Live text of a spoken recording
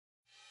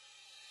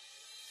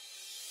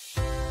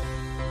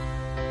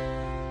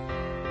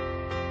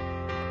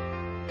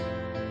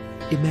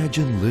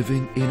Imagine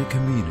living in a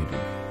community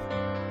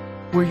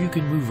where you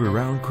can move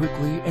around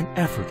quickly and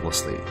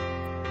effortlessly,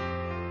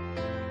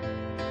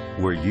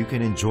 where you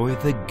can enjoy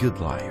the good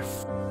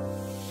life,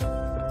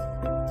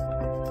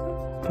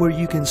 where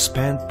you can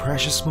spend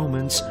precious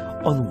moments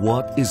on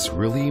what is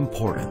really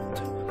important.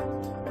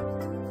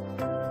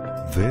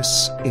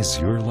 This is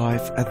your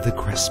life at the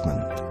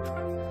Crestmont,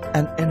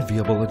 an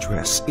enviable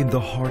address in the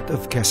heart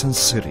of Quezon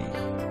City.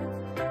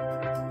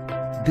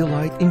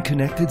 Delight in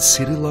connected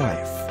city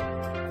life.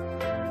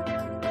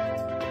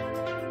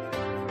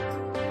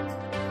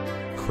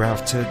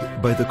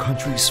 Crafted by the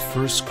country's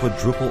first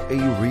quadruple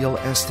A real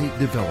estate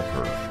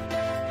developer,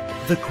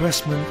 the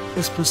Crestmont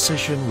is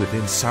positioned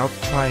within South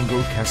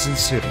Triangle, Quezon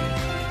City.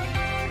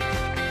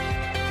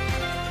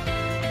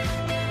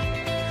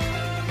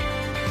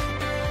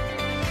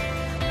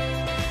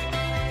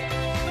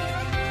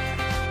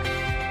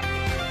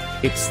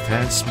 It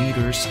stands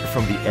meters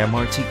from the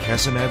MRT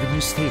Quezon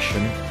Avenue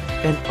station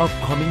and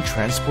upcoming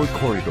transport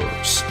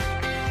corridors.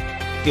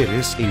 It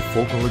is a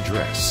focal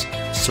address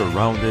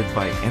surrounded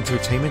by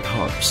entertainment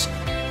hubs,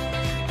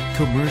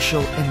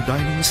 commercial and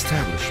dining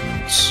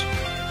establishments,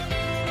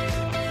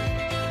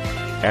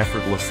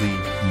 effortlessly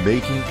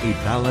making a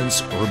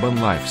balanced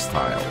urban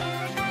lifestyle.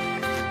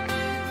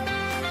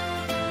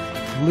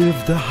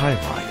 Live the high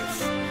life.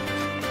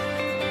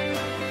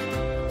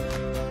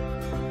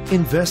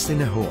 Invest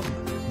in a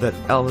home that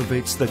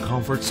elevates the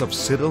comforts of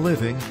city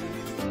living.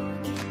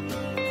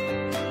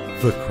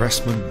 The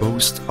Crestmont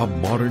boasts a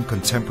modern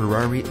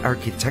contemporary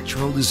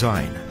architectural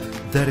design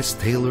that is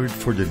tailored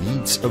for the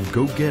needs of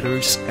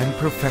go-getters and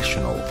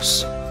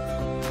professionals.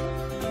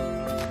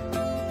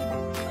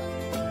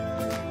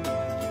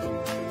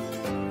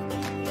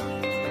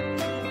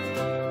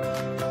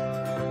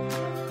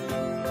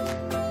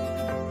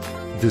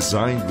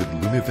 Designed with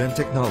Lumivent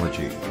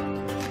technology,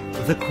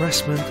 the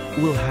Crestmont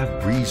will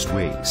have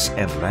breezeways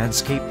and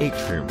landscape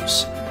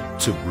atriums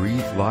to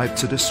breathe life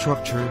to the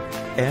structure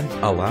and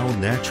allow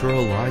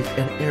natural light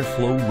and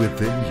airflow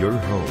within your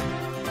home.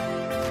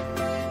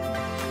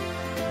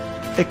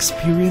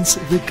 Experience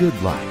the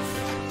good life.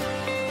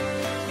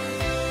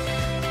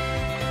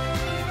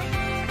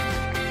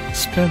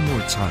 Spend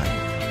more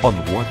time on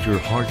what your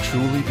heart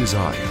truly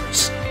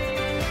desires.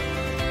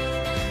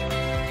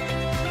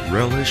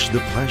 Relish the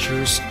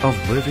pleasures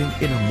of living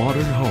in a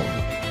modern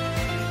home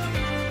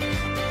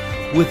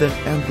with an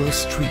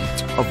endless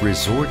street of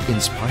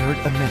resort-inspired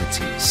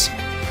amenities.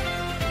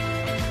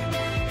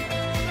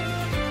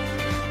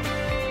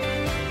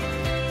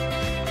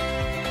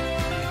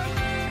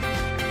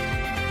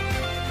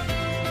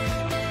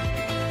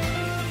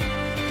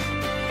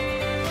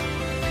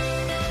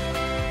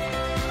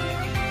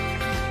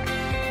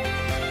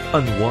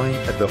 Unwind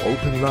at the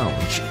open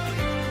lounge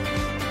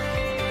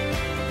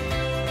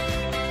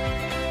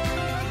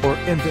or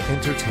in the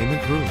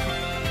entertainment room.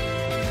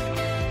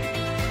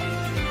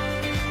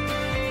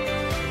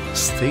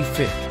 Stay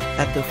fit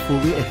at the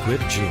fully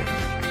equipped gym.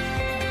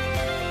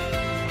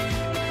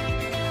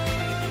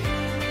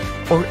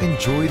 Or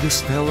enjoy the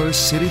stellar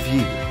city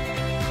view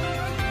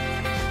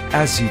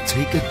as you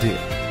take a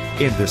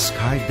dip in the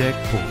sky deck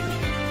pool.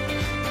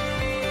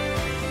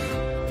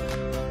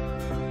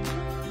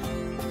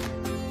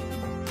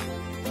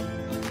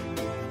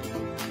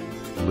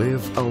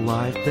 Live a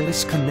life that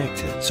is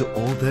connected to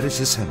all that is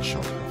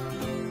essential.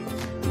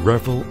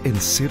 Revel in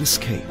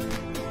cityscape.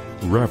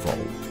 Revel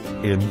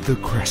in the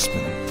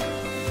Crestmont.